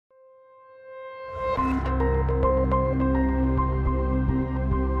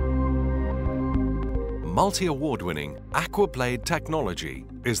multi-award-winning Aquablade technology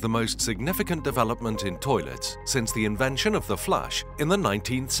is the most significant development in toilets since the invention of the flush in the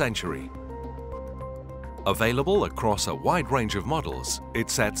 19th century. Available across a wide range of models, it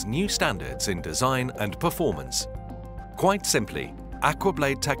sets new standards in design and performance. Quite simply,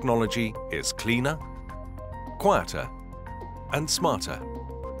 Aquablade technology is cleaner, quieter, and smarter.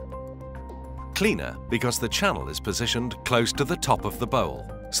 Cleaner because the channel is positioned close to the top of the bowl,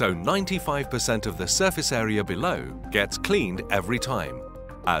 so 95% of the surface area below gets cleaned every time,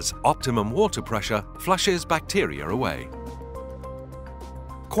 as optimum water pressure flushes bacteria away.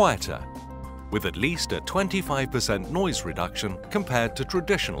 Quieter, with at least a 25% noise reduction compared to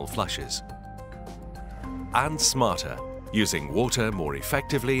traditional flushes. And smarter, using water more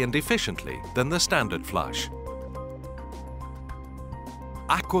effectively and efficiently than the standard flush.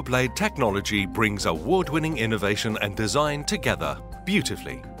 Aquablade technology brings award-winning innovation and design together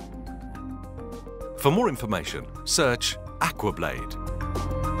beautifully. For more information, search Aquablade.